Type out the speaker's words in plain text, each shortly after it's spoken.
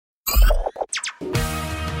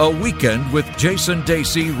A Weekend with Jason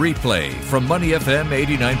Dacey replay from Money FM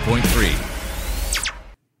 89.3.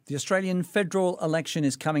 The Australian federal election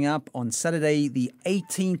is coming up on Saturday, the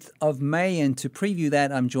 18th of May. And to preview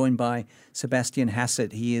that, I'm joined by Sebastian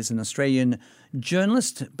Hassett. He is an Australian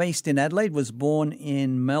journalist based in Adelaide, was born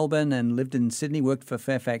in Melbourne and lived in Sydney, worked for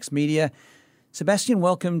Fairfax Media. Sebastian,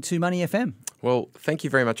 welcome to Money FM. Well, thank you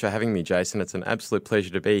very much for having me, Jason. It's an absolute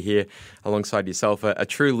pleasure to be here alongside yourself, a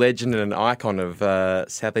true legend and an icon of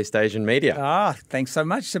Southeast Asian media. Thanks so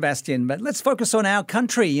much, Sebastian. But let's focus on our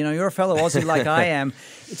country. You know, you're a fellow Aussie like I am.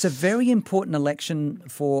 It's a very important election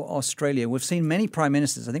for Australia. We've seen many prime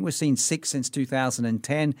ministers. I think we've seen 6 since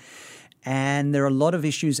 2010. And there are a lot of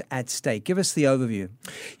issues at stake. Give us the overview.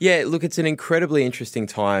 Yeah, look, it's an incredibly interesting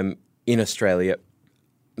time in Australia,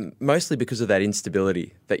 mostly because of that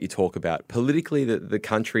instability that you talk about. Politically, the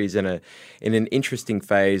country is in an interesting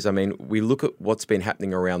phase. I mean, we look at what's been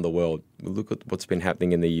happening around the world. We look at what's been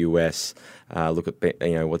happening in the US. Look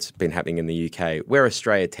at what's been happening in the UK, where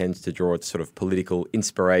Australia tends to draw its sort of political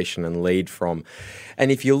inspiration and lead from. And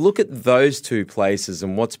if you look at those two places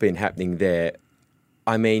and what's been happening there,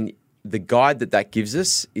 I mean, the guide that gives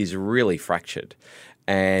us is really fractured,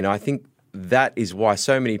 and I think that is why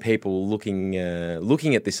so many people looking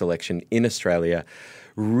at this election in Australia,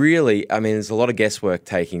 really, I mean, there's a lot of guesswork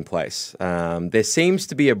taking place. There seems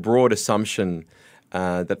to be a broad assumption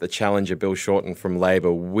that the challenger, Bill Shorten from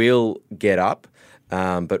Labor, will get up.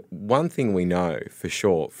 But one thing we know for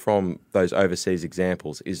sure from those overseas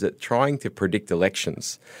examples is that trying to predict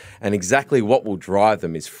elections and exactly what will drive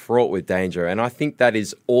them is fraught with danger. And I think that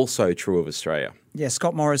is also true of Australia. Yeah,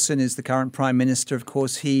 Scott Morrison is the current Prime Minister. Of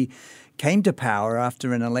course, he came to power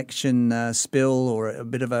after an election spill or a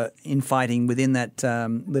bit of a infighting within that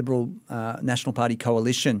Liberal National Party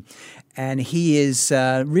coalition. And he is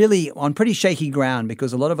really on pretty shaky ground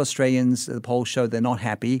because a lot of Australians, the polls show they're not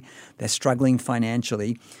happy. They're struggling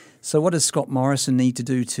financially. So what does Scott Morrison need to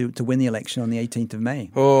do to win the election on the 18th of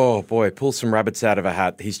May? Oh, boy, pull some rabbits out of a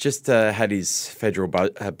hat. He's just had his federal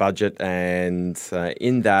budget, and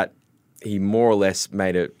in that, he more or less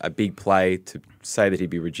made a big play to say that he'd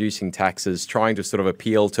be reducing taxes, trying to sort of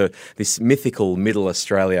appeal to this mythical middle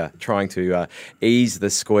Australia, trying to ease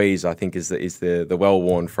the squeeze, I think is the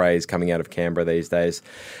well-worn phrase coming out of Canberra these days.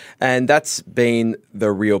 And that's been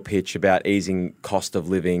the real pitch about easing cost of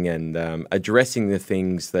living and addressing the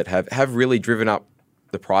things that have really driven up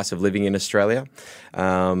the price of living in Australia.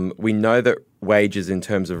 We know that wages in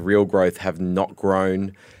terms of real growth have not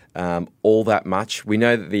grown all that much. We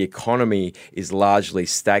know that the economy is largely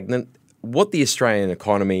stagnant. What the Australian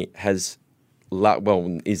economy is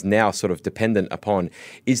now sort of dependent upon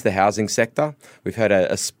is the housing sector. We've had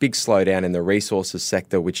a big slowdown in the resources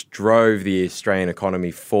sector, which drove the Australian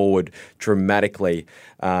economy forward dramatically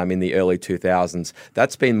in the early 2000s.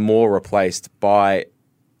 That's been more replaced by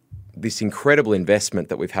this incredible investment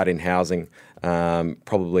that we've had in housing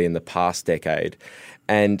probably in the past decade.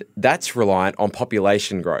 And that's reliant on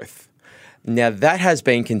population growth. Now, that has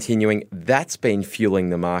been continuing. That's been fueling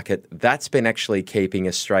the market. That's been actually keeping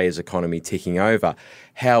Australia's economy ticking over.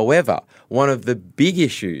 However, one of the big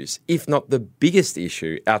issues, if not the biggest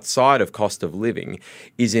issue outside of cost of living,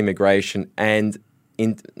 is immigration, and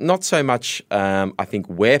not so much, I think,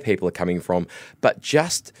 where people are coming from, but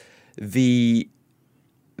just the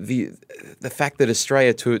fact that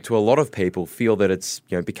Australia, to a lot of people, feel that it's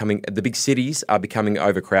becoming, the big cities are becoming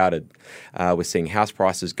overcrowded. We're seeing house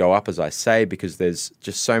prices go up, as I say, because there's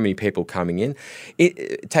just so many people coming in.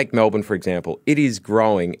 Take Melbourne, for example. It is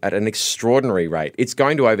growing at an extraordinary rate. It's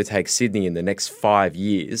going to overtake Sydney in the next 5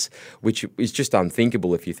 years, which is just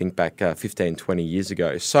unthinkable if you think back 15, 20 years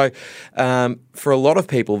ago. So for a lot of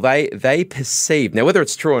people, they perceive, now whether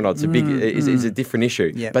it's true or not, is a different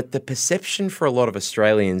issue. Yep. But the perception for a lot of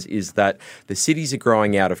Australians is that the cities are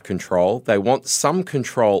growing out of control. They want some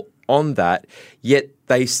control on that, yet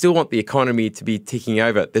they still want the economy to be ticking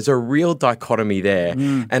over. There's a real dichotomy there.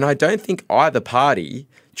 And I don't think either party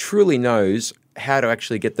truly knows how to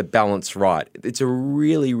actually get the balance right. It's a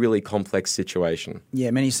really, really complex situation. Yeah,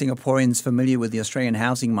 many Singaporeans familiar with the Australian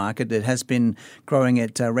housing market. It has been growing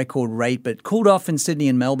at a record rate, but cooled off in Sydney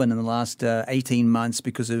and Melbourne in the last 18 months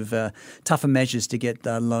because of tougher measures to get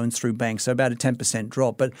loans through banks, so about a 10%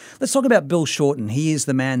 drop. But let's talk about Bill Shorten. He is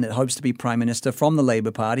the man that hopes to be Prime Minister from the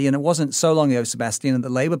Labor Party, and it wasn't so long ago, Sebastian, that the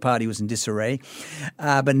Labor Party was in disarray,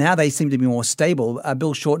 but now they seem to be more stable.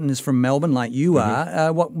 Bill Shorten is from Melbourne, like you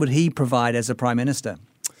are. What would he provide as a Prime Minister?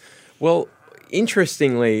 Well,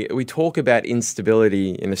 interestingly, we talk about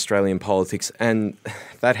instability in Australian politics, and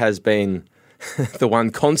that has been the one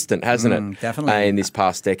constant, hasn't it? Definitely. In this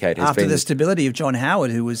past decade. After the stability of John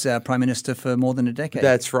Howard, who was Prime Minister for more than a decade.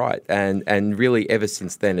 That's right. And really ever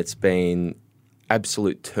since then, it's been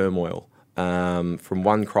absolute turmoil from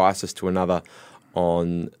one crisis to another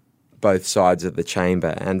on both sides of the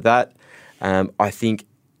chamber. And that, I think,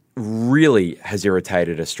 really has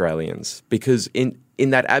irritated Australians because in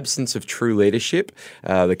that absence of true leadership,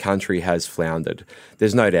 the country has floundered.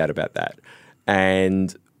 There's no doubt about that.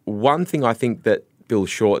 And one thing I think that Bill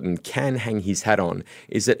Shorten can hang his hat on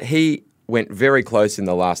is that he went very close in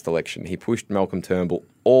the last election. He pushed Malcolm Turnbull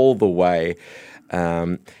all the way.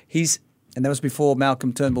 And that was before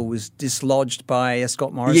Malcolm Turnbull was dislodged by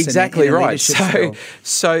Scott Morrison. Exactly in a right. leadership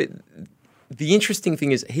So the interesting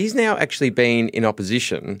thing is he's now actually been in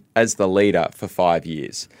opposition as the leader for 5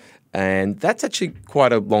 years. And that's actually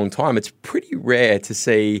quite a long time. It's pretty rare to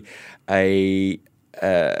see a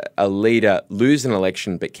leader lose an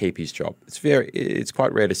election but keep his job. It's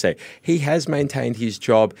quite rare to see. He has maintained his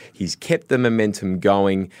job. He's kept the momentum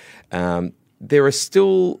going. There are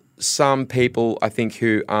still some people, I think,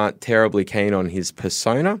 who aren't terribly keen on his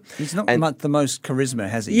persona. He's not the most charisma,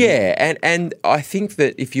 has he? Yeah, and I think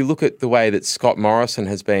that if you look at the way that Scott Morrison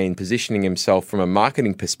has been positioning himself from a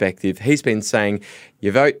marketing perspective, he's been saying,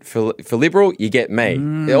 you vote for Liberal, you get me.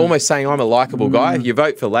 They're almost saying I'm a likeable guy. If you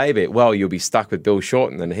vote for Labor, well, you'll be stuck with Bill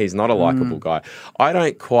Shorten and he's not a likeable guy. I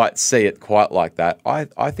don't quite see it quite like that.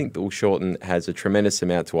 I think Bill Shorten has a tremendous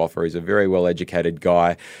amount to offer. He's a very well-educated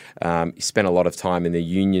guy. He spent a lot of time in the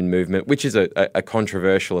union movement, which is a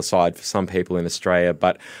controversial aside for some people in Australia.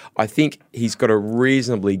 But I think he's got a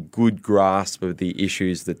reasonably good grasp of the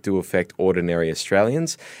issues that do affect ordinary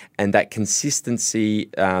Australians. And that consistency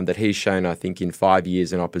that he's shown, I think, in 5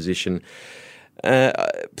 years in opposition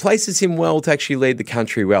places him well to actually lead the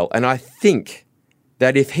country well. And I think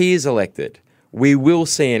that if he is elected, we will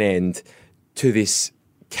see an end to this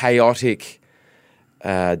chaotic,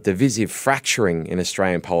 divisive fracturing in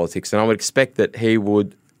Australian politics. And I would expect that he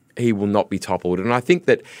will not be toppled. And I think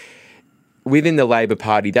that within the Labor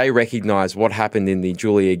Party, they recognise what happened in the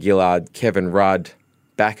Julia Gillard, Kevin Rudd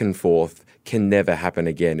back and forth can never happen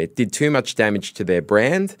again. It did too much damage to their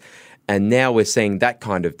brand. And now we're seeing that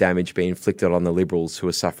kind of damage be inflicted on the Liberals who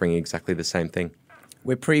are suffering exactly the same thing.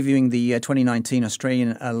 We're previewing the 2019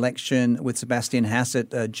 Australian election with Sebastian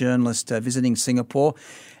Hassett, a journalist visiting Singapore.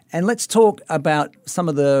 And let's talk about some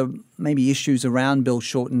of the maybe issues around Bill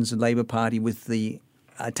Shorten's Labor Party with the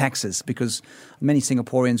taxes, because many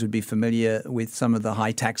Singaporeans would be familiar with some of the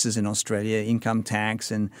high taxes in Australia, income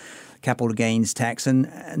tax and capital gains tax.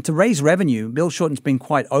 And to raise revenue, Bill Shorten's been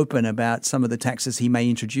quite open about some of the taxes he may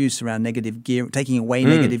introduce around negative gear, taking away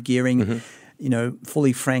negative gearing,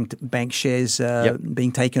 fully franked bank shares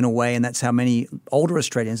being taken away, and that's how many older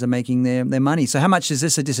Australians are making their money. So how much is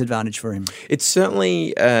this a disadvantage for him? It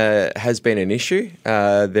certainly has been an issue.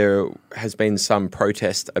 There has been some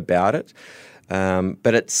protest about it.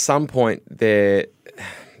 But at some point there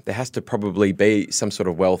has to probably be some sort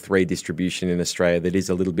of wealth redistribution in Australia that is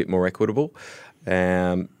a little bit more equitable.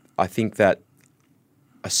 I think that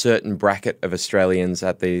a certain bracket of Australians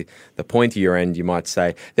at the pointier end, you might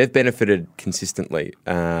say, they've benefited consistently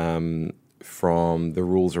from the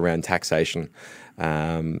rules around taxation.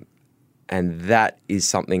 And that is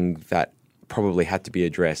something that probably had to be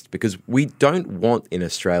addressed, because we don't want in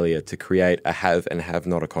Australia to create a have and have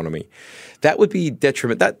not economy. That would be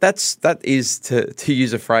detriment. That is to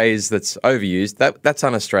use a phrase that's overused. That's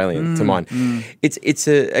un-Australian to mine. It's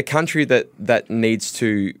a country that needs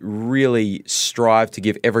to really strive to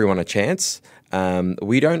give everyone a chance.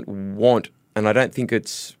 We don't want, and I don't think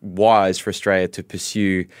it's wise for Australia to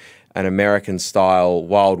pursue an American-style,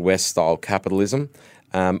 Wild West-style capitalism.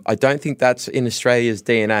 I don't think that's in Australia's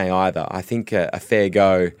DNA either. I think a fair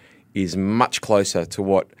go is much closer to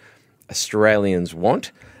what Australians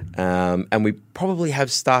want. And we probably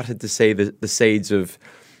have started to see the seeds of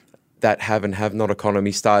that have and have not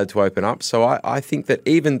economy started to open up. So I think that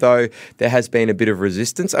even though there has been a bit of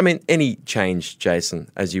resistance, I mean, any change, Jason,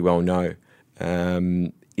 as you well know,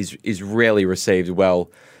 is rarely received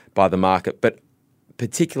well by the market. But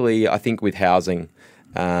particularly, I think with housing,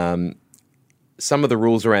 some of the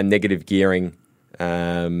rules around negative gearing,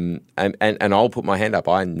 and I'll put my hand up.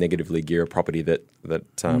 I negatively gear a property that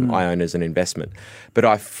I own as an investment. But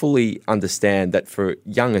I fully understand that for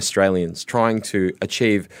young Australians trying to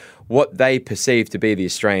achieve what they perceive to be the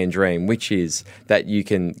Australian dream, which is that you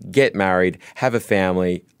can get married, have a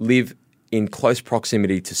family, live in close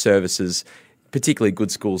proximity to services, particularly good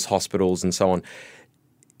schools, hospitals, and so on,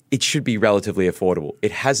 it should be relatively affordable.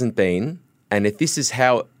 It hasn't been. And if this is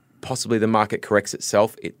how possibly the market corrects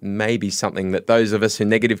itself, it may be something that those of us in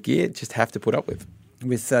negative gear just have to put up with.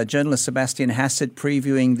 With journalist Sebastian Hassett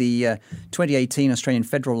previewing the 2018 Australian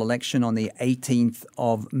federal election on the 18th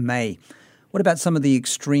of May. What about some of the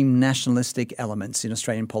extreme nationalistic elements in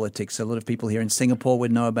Australian politics? A lot of people here in Singapore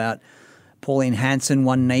would know about Pauline Hanson,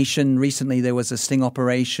 One Nation. Recently, there was a sting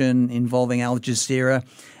operation involving Al Jazeera,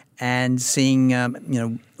 and seeing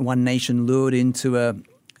One Nation lured into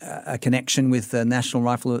a connection with the National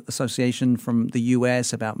Rifle Association from the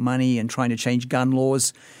US about money and trying to change gun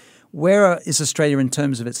laws. Where is Australia in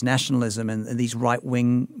terms of its nationalism and these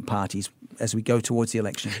right-wing parties as we go towards the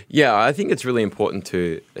election? Yeah, I think it's really important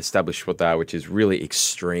to establish what they are, which is really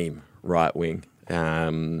extreme right-wing.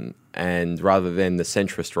 And rather than the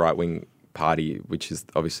centrist right-wing party, which is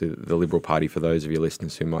obviously the Liberal Party for those of your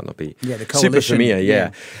listeners who might not be super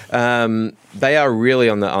familiar. They are really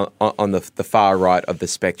on the far right of the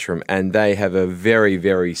spectrum, and they have a very,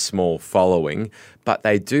 very small following, but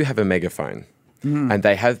they do have a megaphone. And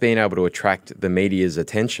they have been able to attract the media's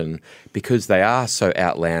attention because they are so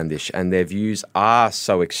outlandish and their views are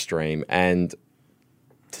so extreme, and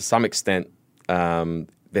to some extent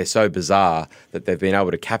they're so bizarre that they've been able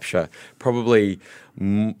to capture probably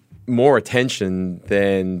more attention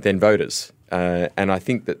than voters. And I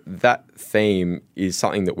think that theme is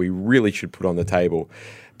something that we really should put on the table,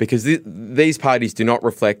 because these parties do not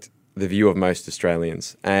reflect the view of most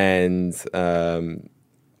Australians. And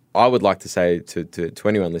I would like to say to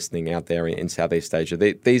anyone listening out there in Southeast Asia,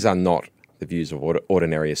 these are not the views of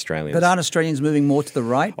ordinary Australians. But aren't Australians moving more to the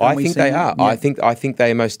right? I think they are. Yeah. I think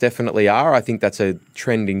they most definitely are. I think that's a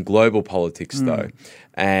trend in global politics, though,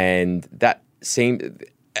 and that seems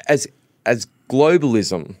as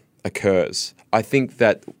globalism occurs, I think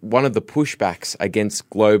that one of the pushbacks against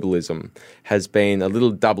globalism has been a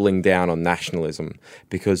little doubling down on nationalism,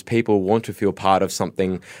 because people want to feel part of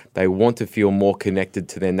something. They want to feel more connected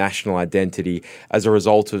to their national identity as a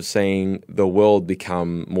result of seeing the world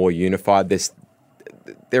become more unified.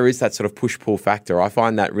 There is that sort of push-pull factor. I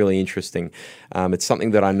find that really interesting. It's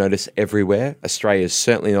something that I notice everywhere. Australia is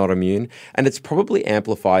certainly not immune, and it's probably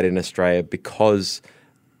amplified in Australia because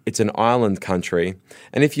it's an island country.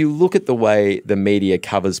 And if you look at the way the media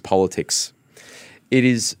covers politics, it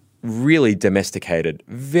is really domesticated.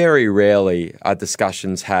 Very rarely are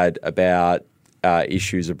discussions had about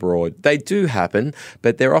issues abroad. They do happen,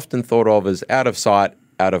 but they're often thought of as out of sight,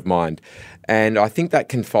 out of mind. And I think that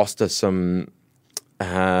can foster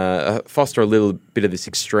a little bit of this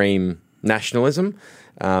extreme nationalism.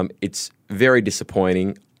 It's very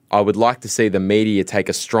disappointing. I would like to see the media take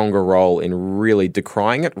a stronger role in really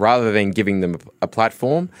decrying it rather than giving them a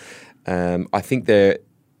platform. I think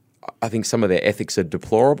some of their ethics are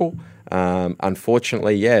deplorable.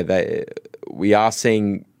 Unfortunately, we are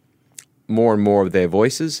seeing more and more of their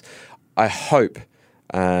voices. I hope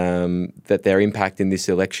that their impact in this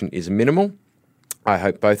election is minimal. I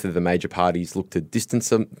hope both of the major parties look to distance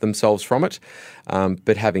themselves from it.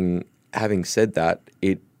 But having said that,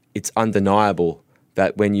 it's undeniable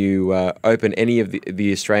that when you open any of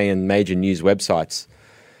the Australian major news websites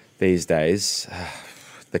these days,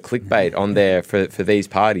 the clickbait on there for these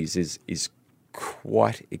parties is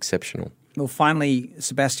quite exceptional. Well, finally,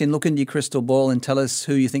 Sebastian, look into your crystal ball and tell us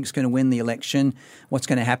who you think is going to win the election, what's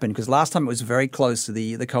going to happen. Because last time it was very close.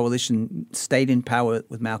 The coalition stayed in power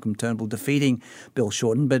with Malcolm Turnbull defeating Bill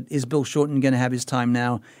Shorten. But is Bill Shorten going to have his time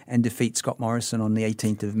now and defeat Scott Morrison on the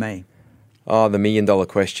 18th of May? Oh, the million-dollar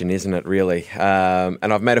question, isn't it, really?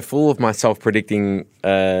 And I've made a fool of myself predicting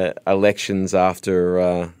elections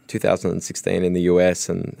after 2016 in the US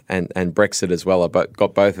and Brexit as well. I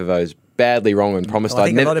got both of those badly wrong and promised I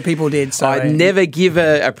think a lot of people did. So I'd never give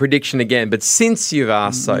a prediction again. But since you've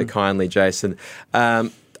asked so kindly, Jason,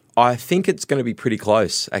 I think it's going to be pretty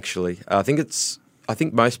close, actually. I think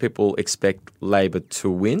most people expect Labor to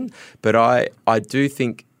win, but I do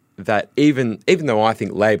think that even though I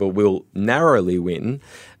think Labor will narrowly win,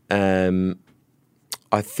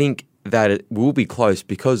 I think that it will be close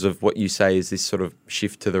because of what you say is this sort of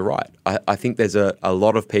shift to the right. I think there's a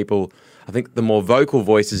lot of people. I think the more vocal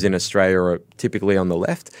voices in Australia are typically on the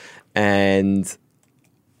left, and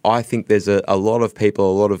I think there's a lot of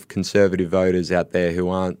people, a lot of conservative voters out there who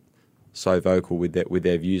aren't so vocal with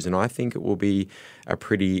their views, and I think it will be a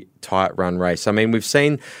pretty tight run race. I mean, we've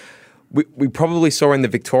seen. We probably saw in the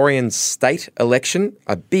Victorian state election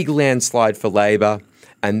a big landslide for Labor,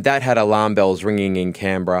 and that had alarm bells ringing in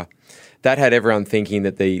Canberra. That had everyone thinking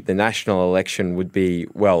that the national election would be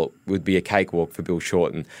a cakewalk for Bill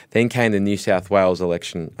Shorten. Then came the New South Wales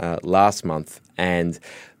election last month, and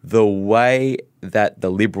the way that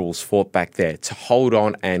the Liberals fought back there to hold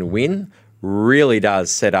on and win really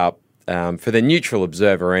does set up, for the neutral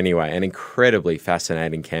observer anyway, an incredibly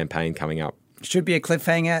fascinating campaign coming up. Should be a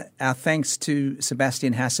cliffhanger. Our thanks to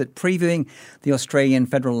Sebastian Hassett previewing the Australian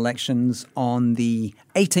federal elections on the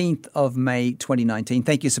 18th of May 2019.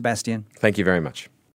 Thank you, Sebastian. Thank you very much.